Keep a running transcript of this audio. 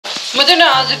मुझे ना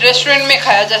आज रेस्टोरेंट में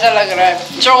खाया जैसा लग रहा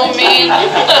है। चाउमीन,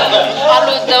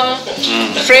 आलू दम,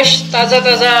 फ्रेश ताजा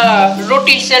ताजा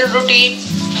रोटी, सेल रोटी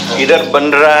इधर बन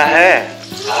रहा है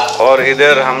और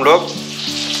इधर हम लोग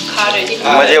खा रहे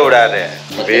हैं। मजे उड़ा रहे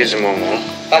हैं। वेज मोमो।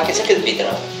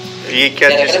 ये क्या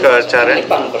चीज का अचार है?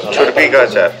 छुर्पी का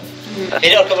अचार।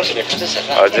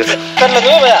 हजुर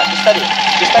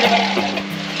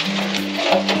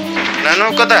नानु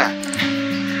कता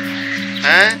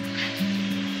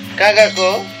कहाँ गएको?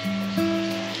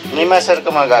 निमा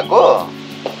सरकोमा गएको?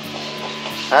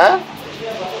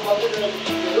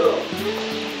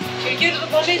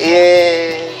 ए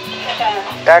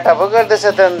टाटा पो गर्दैछ त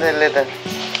त्यसले त।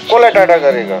 कसलाई टाटा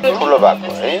गरेको? ठुलो भएको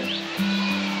है।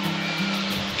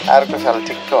 अर्को साल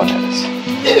ठिक्क हुने रहेछ।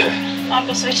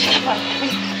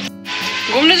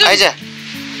 घुम्नु जाऊ। आइज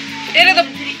यसले त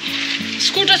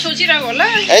स्कुटर सोचिरहेको होला।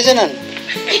 आइज न।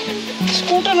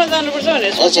 स्कुटरमा जानुपर्छ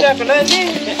भनेर सोचिरहेको होला।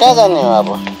 कहाँ जाने हो अब?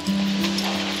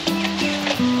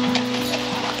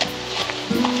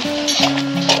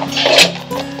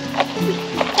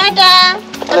 टाटा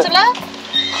चल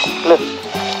ले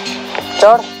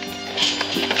चढ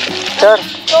चढ।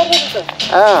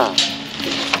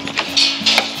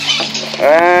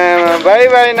 बाई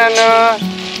बाई नानु।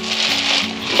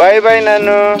 बाई बाई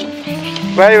नानु।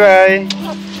 By by.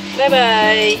 By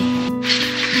by.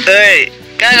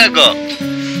 कहाँ गएको?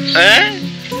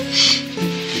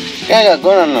 कहाँ गएको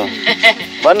नानु?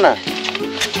 भन्न।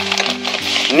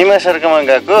 निमा सरकोमा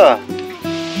गएको?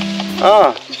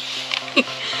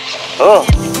 हो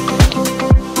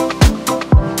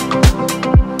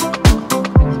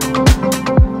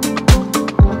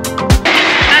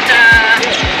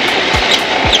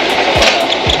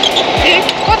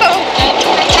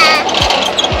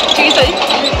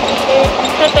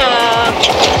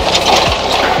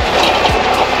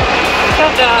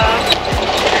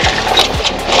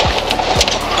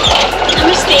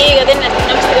नमस्ते गर्दैन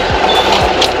नमस्ते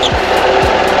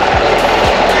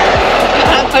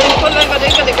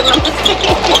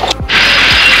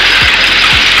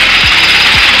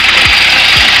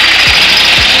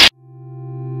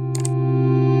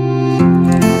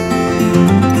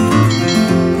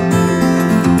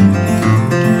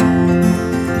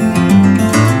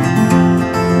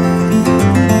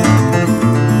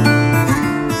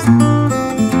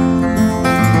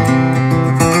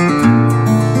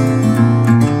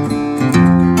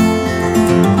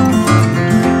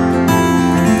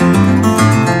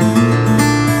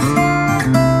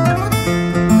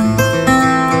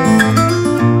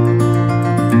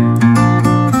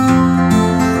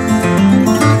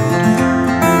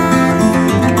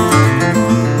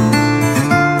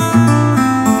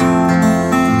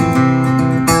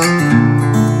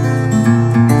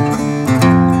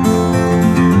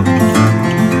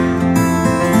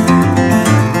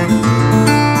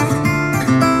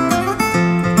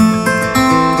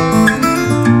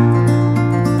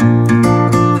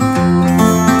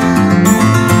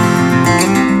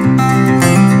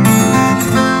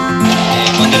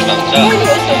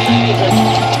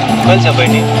कल छ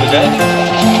बहिनी पूजा?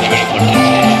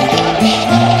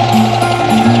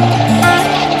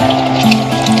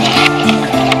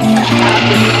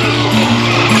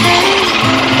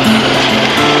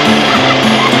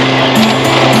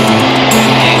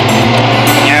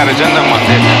 यहाँ रहेछ नि त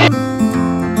मन्दिर।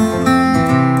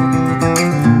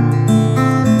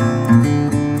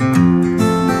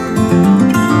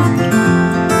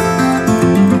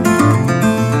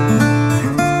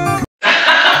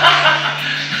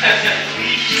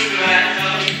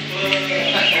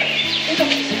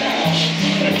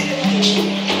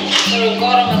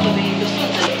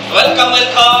 Welcome,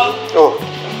 welcome. Oh.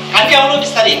 Nanti awak nak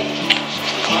tadi.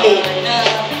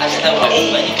 Asal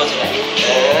tahu banyak bos lagi.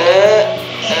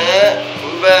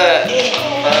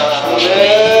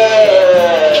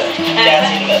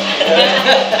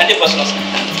 Nanti bos bos.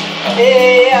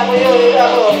 Aku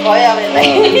Khaya बेला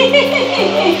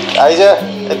आइज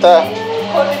यता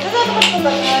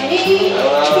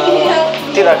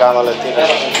तिर कामले तिर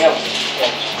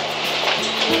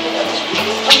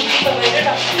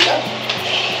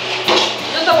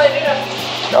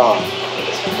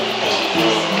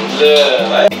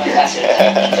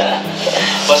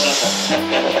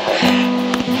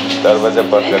दरवाजा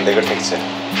बन्द गरिदिएको ठिक छ।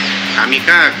 हामी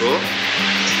कहाँ आएको?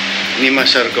 निमा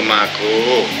सरकोमा आएको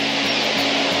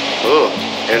हो।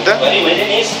 हेर्नु त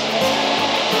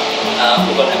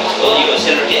यो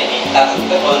सेलरोटी हामी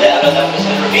तातो बोल्दै आलु दमको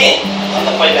सेलरोटी अन्त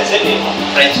पहिला चाहिँ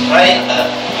फ्रेन्च फ्राई अन्त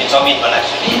यो चाउमिन बनाएको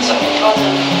छु नि सब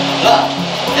ल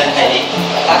त्यहाँदेखि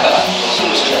तातो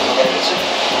सुरु सुरु गरिदिन्छु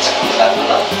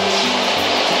ल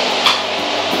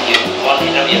यो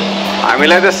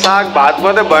हामीलाई त साग भात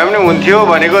मात्रै भयो भने हुन्थ्यो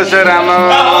भनेको सर आमा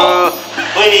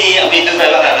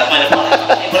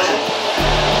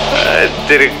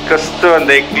तेरो कस्तो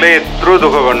अन्त एक्लै यत्रो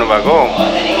दुःख गर्नुभएको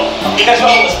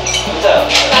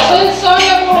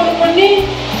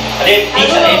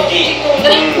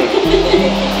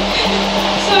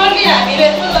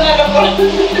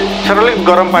सर अलिक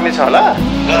गरम पानी छ होला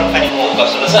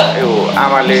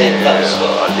आमाले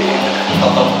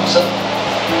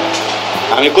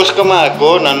हामी कसकोमा आएको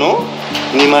नानु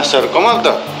निमा सरकोमा त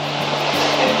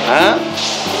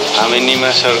हामी निमा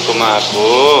सरकोमा आएको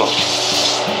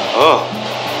हो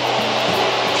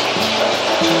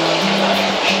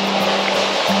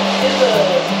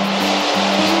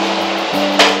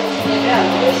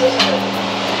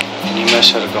निमा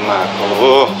सरकोमा आएको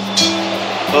हो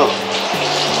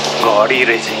घडी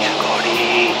रहेछ यहाँ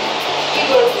घडी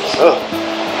हो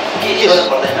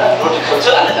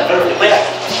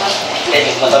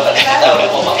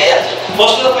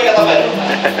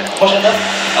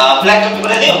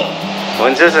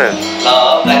हुन्छ सर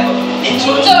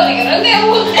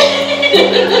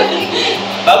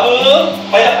बाबु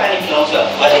पहिला पानी पिलाउँछ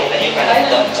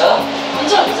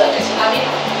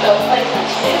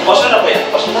बस्नु न पहिला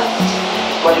बस्नु न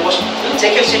बस्नु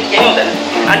सेक्युर सिट केही हुँदैन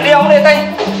आन्टी आउनु यतै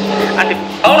आन्टी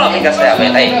आउनु विकास अब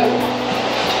यतै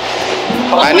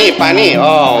पानी पानी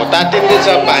तातिँदैछ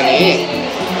पानी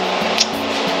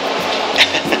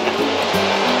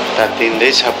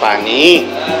तातिँदैछ पानी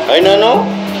होइन न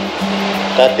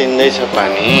तातिँदैछ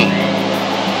पानी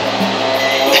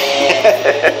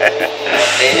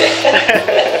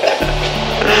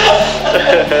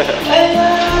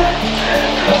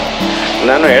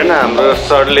नानु हेर न हाम्रो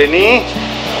सरले नि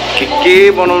के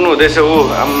बनाउनु हुँदैछ ऊ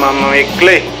आम्मामा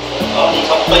एक्लै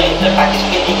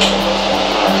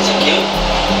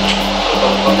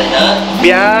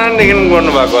बिहानदेखि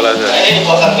गर्नुभएको होला सर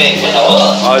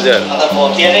हजुर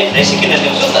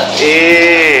ए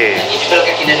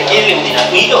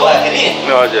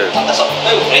हजुर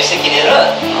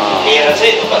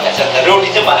रोटी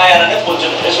चाहिँ बनाएर नै पोल्छु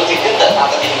भनेर सोचेको थिएँ नि त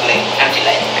तातो दिनुको लागि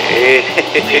आन्टीलाई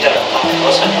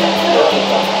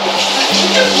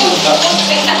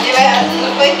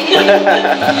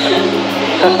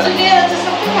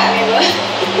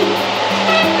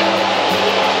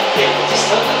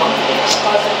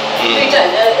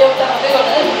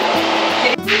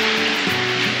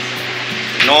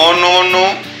नो नो नो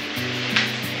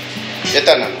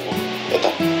यता नानु यता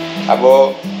अब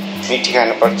मिठी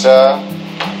खानुपर्छ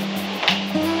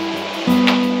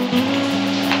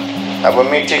अब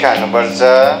मिठी खानुपर्छ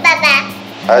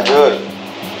हजुर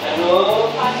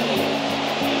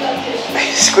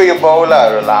यसको यो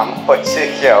बौलाहरू लामो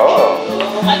भइसक्यो हो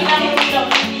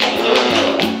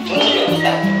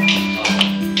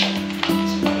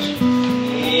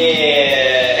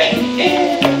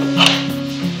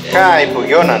कहाँ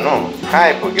आइपुग्यो नानु कहाँ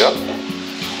आइपुग्यो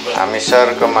हामी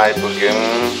सरकोमा आइपुग्यौँ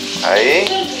है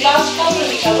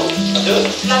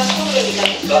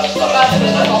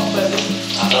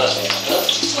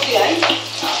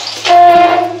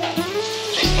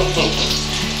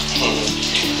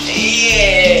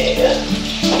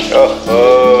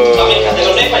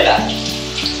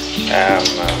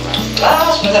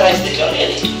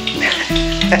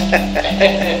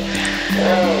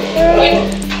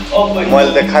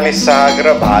मैले त खालि साग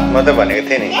र भात मात्रै भनेको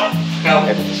थिएँ नि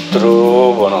यत्रो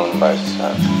बनाउनु भएको छ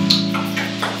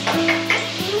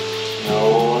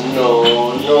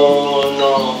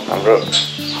हाम्रो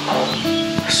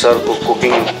सरको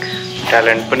कुकिङ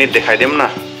ट्यालेन्ट पनि देखाइदिउँ न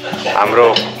हाम्रो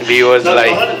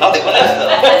भ्युवर्सलाई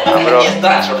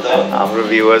हाम्रो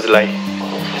भ्युवर्सलाई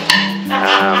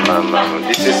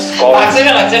दिस इज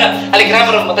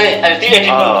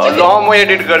ल म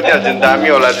एडिट गरिदिइहाल्छु नि दामी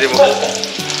होला चाहिँ म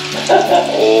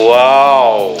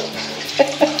वाउ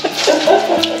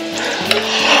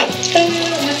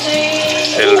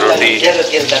सेलरोटी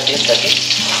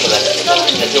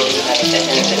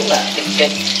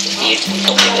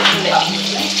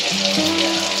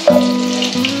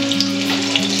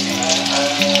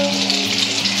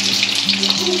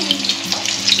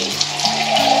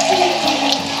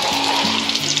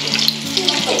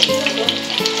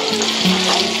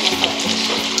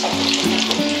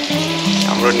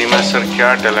हाम्रो निमा सर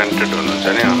क्या ट्यालेन्टेड हुनुहुन्छ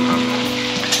नि म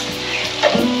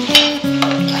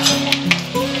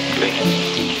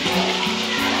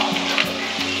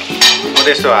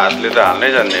त्यस्तो हातले त हाल्नै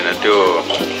जान्दैन त्यो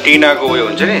टिनाको उयो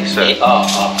हुन्छ नि सर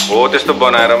हो त्यस्तो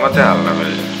बनाएर मात्रै हाल्न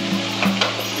मिल्छ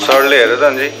सरले हेर त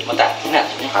अन्जी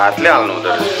हातले हाल्नु हुँदो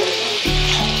रहेछ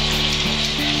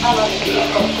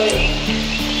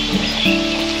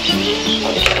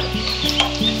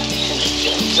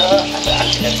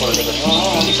आन्टीलाई बोल्दै गर्नु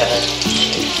बिचरा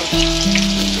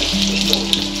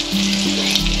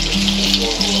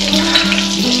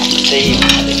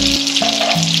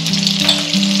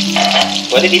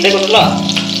भोलि दिँदै गर्नु ल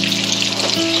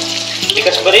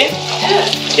विकास गरे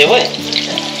त्यो भयो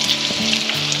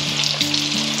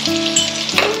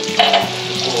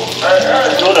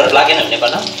जोरहरू लागेन भने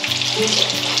भन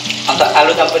अन्त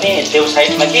आलुदम पनि देउ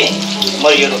साइडमा कि म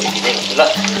यो रोटी दिँदै गर्छु ल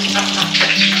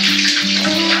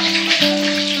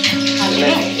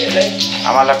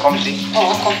आमालाई कम्ती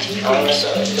कम्ती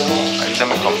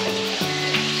एकदमै कम्ती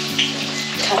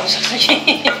खानु सक्छ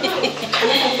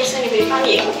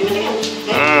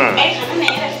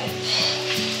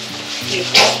कि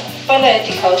पहिला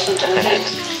यति खाओस् न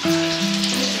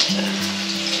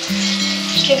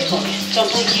के खुवाउने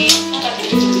चम्चा कि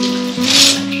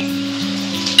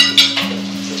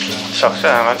सक्छ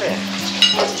आमाले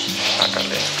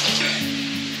आटाले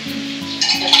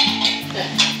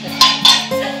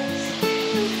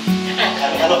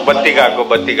बत्ती गएको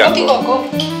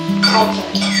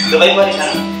दुबई पनि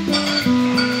खानु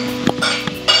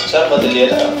सर म त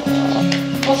लिएर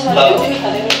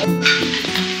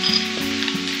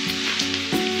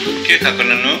के खाएको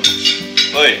ननु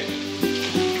ओइ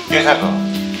के खाएको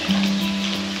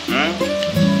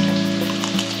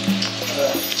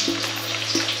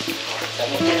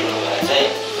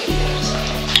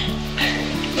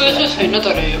छैन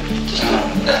तर यो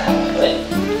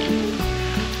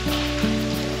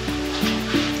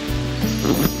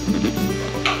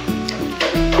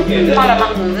मलाई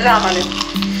माग्नुहुन्छ आमाले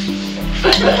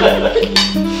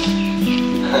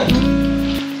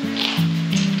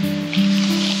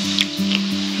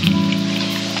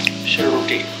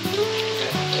सेलरोटी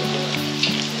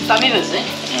दामी भन्छ है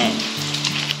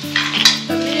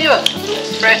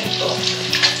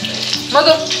मैं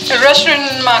तो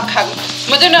रेस्टोरेंट में खा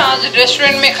मुझे ना आज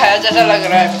रेस्टोरेंट में खाया जैसा लग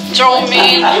रहा है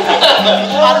चाउमीन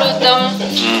आलू दम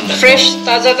फ्रेश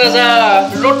ताज़ा ताज़ा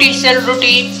रोटी सेल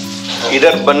रोटी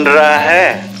इधर बन रहा है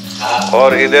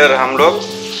और इधर हम लोग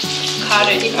खा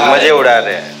रहे हैं मजे उड़ा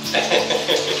रहे हैं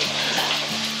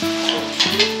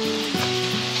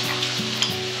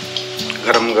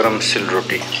गरम गरम सिल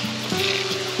रोटी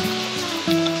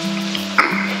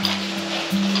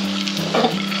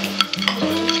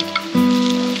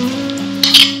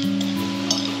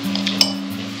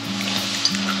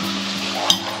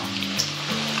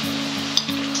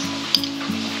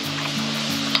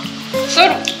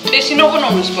सर बेसी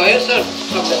नबनाउनुहोस् भयो सर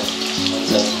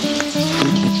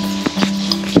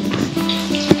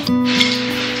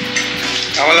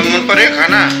आमालाई मन पर्यो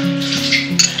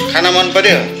खाना मन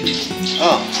पर्यो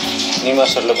निमा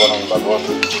सरले बनाउनु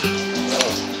भएको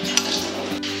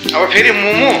अब फेरि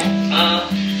मोमो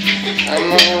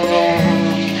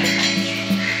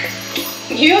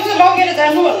यो चाहिँ लगेर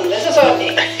जानु भन्नुहुँदैछ सरले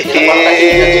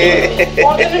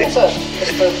पर्दैन नि सर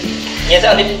यहाँ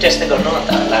चाहिँ अलिकति टेस्ट गर्नु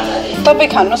अन्त लानु अरे तपाईँ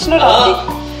खानुहोस् न राति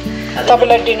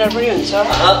तपाईँलाई डिनर पनि हुन्छ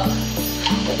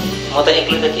म त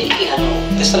एक्लै त के खानु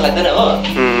त्यस्तो लाग्दैन हो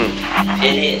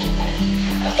फेरि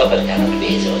तपाईँहरू खानु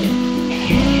भेज हो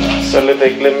सरले त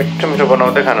एक्लै मिठो मिठो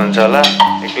बनाउँदै खानुहुन्छ होला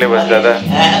एक्लै बस्दा त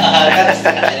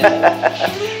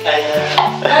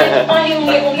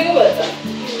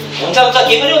हुन्छ हुन्छ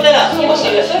के पनि हुँदैन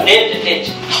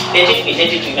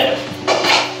म्याडम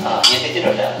ये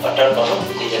तीनवटा बटर करो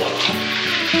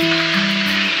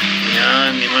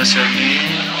यहाँ नीमा सर ने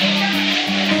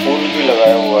फूल भी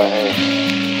लगाया हुआ है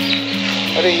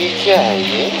अरे ये क्या है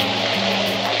ये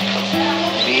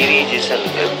बेरी जैसा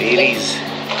लग रहा है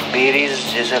बेरीज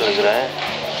जैसा लग रहा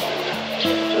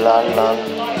है लाल लाल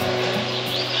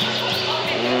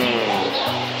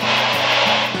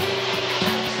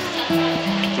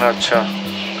अच्छा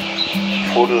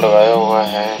फूल लगाया हुआ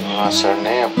है नीमा सर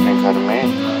ने अपने घर में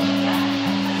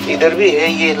इधर भी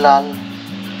है ये लाल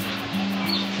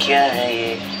क्या है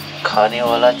ये खाने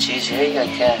वाला चीज है या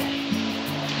क्या है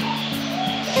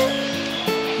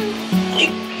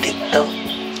एक देखता हूँ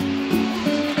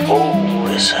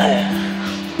ओह ऐसा है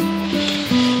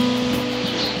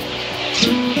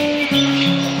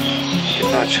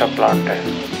कितना अच्छा प्लांट है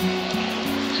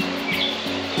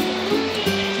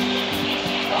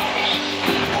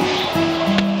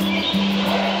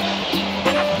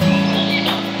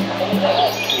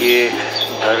ये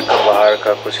घर का बाहर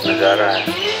का कुछ नज़ारा है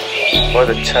बहुत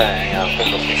अच्छा है यहाँ पे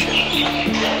लोकेशन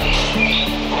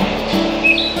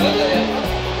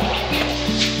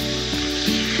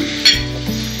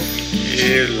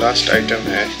ये लास्ट आइटम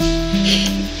है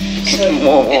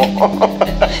मोमो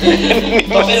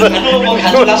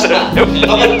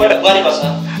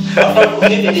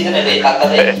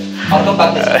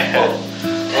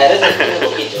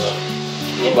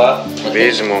भयो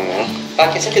भेज मोमो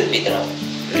बाँकी छ त्यो भित्र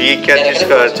ये क्या चीज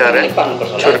का अचार है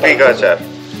छुर्पी का अचार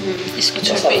इसको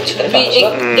छुर्पी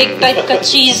एक टाइप का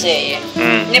चीज है ये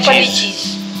नेपाली चीज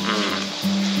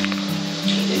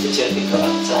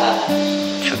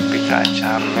छुर्पी का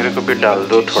अचार मेरे को भी डाल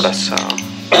दो थोड़ा सा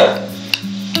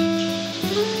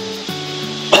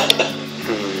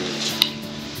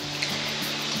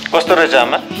कस्तो रहेछ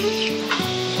आमा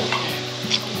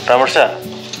राम्रो छ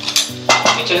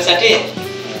मिठो साथी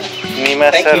निमा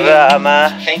सर र आमा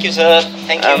thank you sir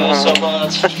thank you so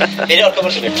much फेरि अर्को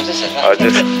वर्ष भेट्नु छ सर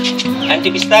हजुर आन्टी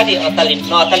बिस्तारी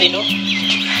नअत्तालिनु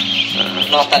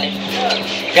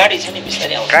गाडी छ नि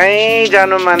बिस्तारी आउँछ कहीँ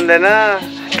जानु मान्दैन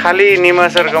खाली निमा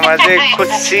सरकोमा चाहिँ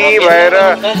खुसी भएर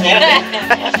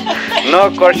न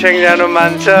कर्सियङ जानु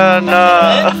मान्छ न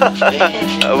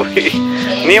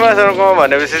निमा सरकोमा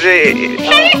भनेपछि चाहिँ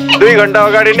 2 घन्टा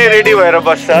अगाडि नै रेडी भएर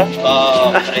बस्छ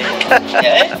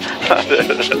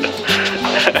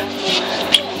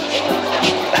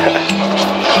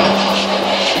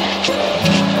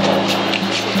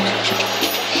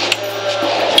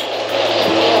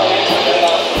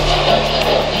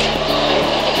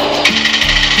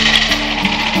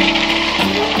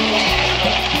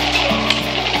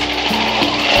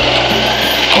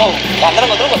भान्द्र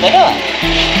मात्र भन्दैन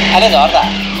अहिले झर्दा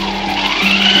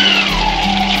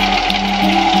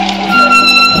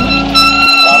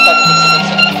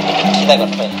सिधा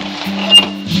गर्नु पाएन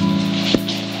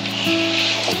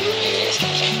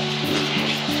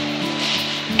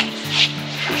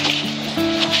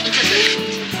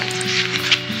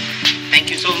thank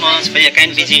you so much for your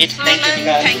kind visit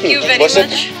thank you very much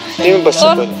तिमी बस्छ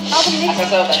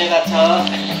धन्यवाद छ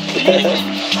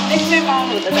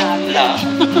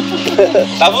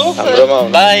बाबु हाम्रोमा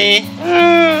बाई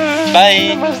बाई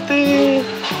नमस्ते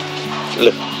ल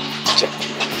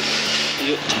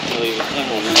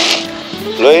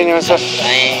ल निमा सर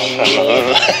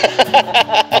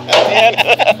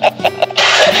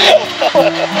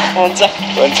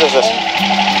हुन्छ सर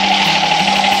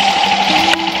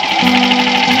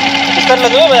बिस्तारै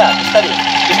लग्यो भैया बिस्तारै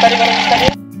बिस्तारै गरौँ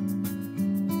बिस्तारै